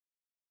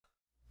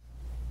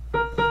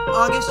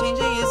August Change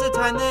Day is a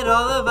time that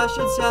all of us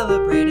should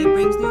celebrate. It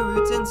brings new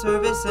roots and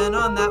service, and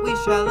on that we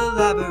shall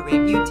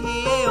elaborate.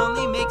 UTA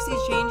only makes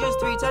these changes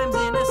 3 times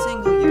in a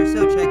single year,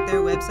 so check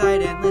their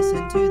website and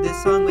listen to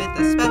this song with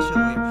a special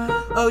ear.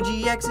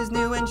 OGX is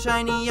new and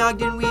shiny,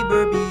 Ogden,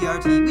 Weber,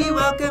 BRT. We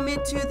welcome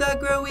it to the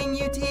growing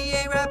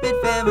UTA Rapid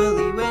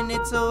family. When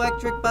its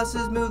electric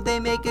buses move,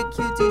 they make a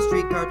cutie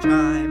streetcar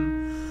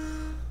chime.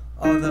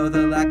 Although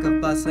the lack of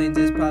bus lanes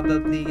is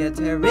probably a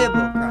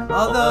terrible crime.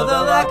 Although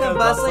the lack of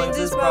bus lanes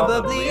is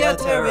probably a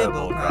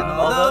terrible crime.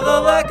 Although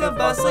the lack of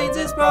bus lanes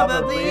is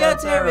probably a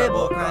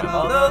terrible crime.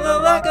 Although the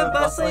lack of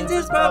bus lanes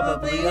is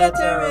probably a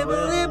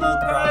terrible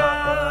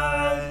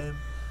crime.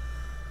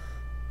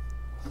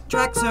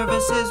 Track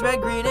services,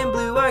 red, green, and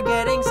blue are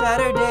getting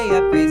Saturday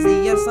upgrades.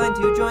 The S Line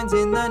 2 joins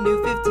in the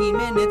new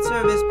 15-minute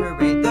service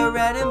parade. The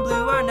red and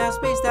blue are now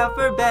spaced out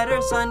for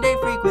better Sunday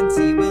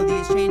frequency. Will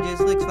these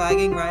changes lick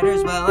flagging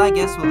riders? Well, I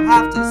guess we'll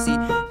have to see.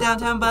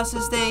 Downtown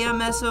buses stay a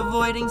mess,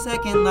 avoiding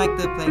second like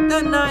the plague.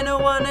 The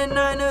 901 and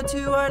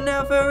 902 are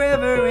now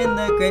forever in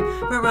the grave.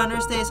 For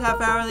runner stays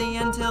half-hourly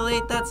until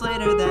 8, that's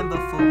later than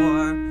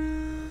before.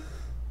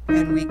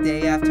 And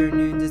weekday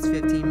afternoons it's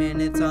 15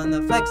 minutes on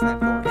the Flex Line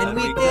 4. And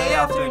weekday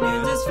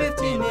afternoons it's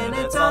 15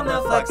 minutes on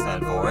the Flex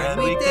Line 4.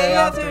 And weekday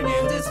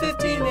afternoons it's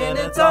 15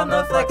 minutes on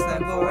the Flex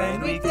Line 4.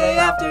 And weekday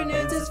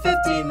afternoons it's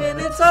 15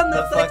 minutes on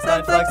the Flex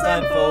Line 4.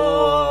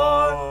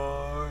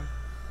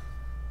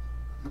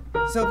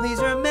 So please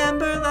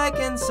remember, like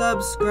and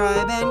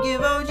subscribe, and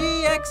give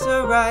OGX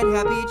a ride.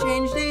 Happy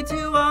Change Day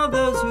to all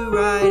those who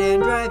ride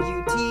and drive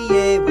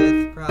UTA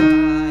with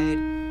pride.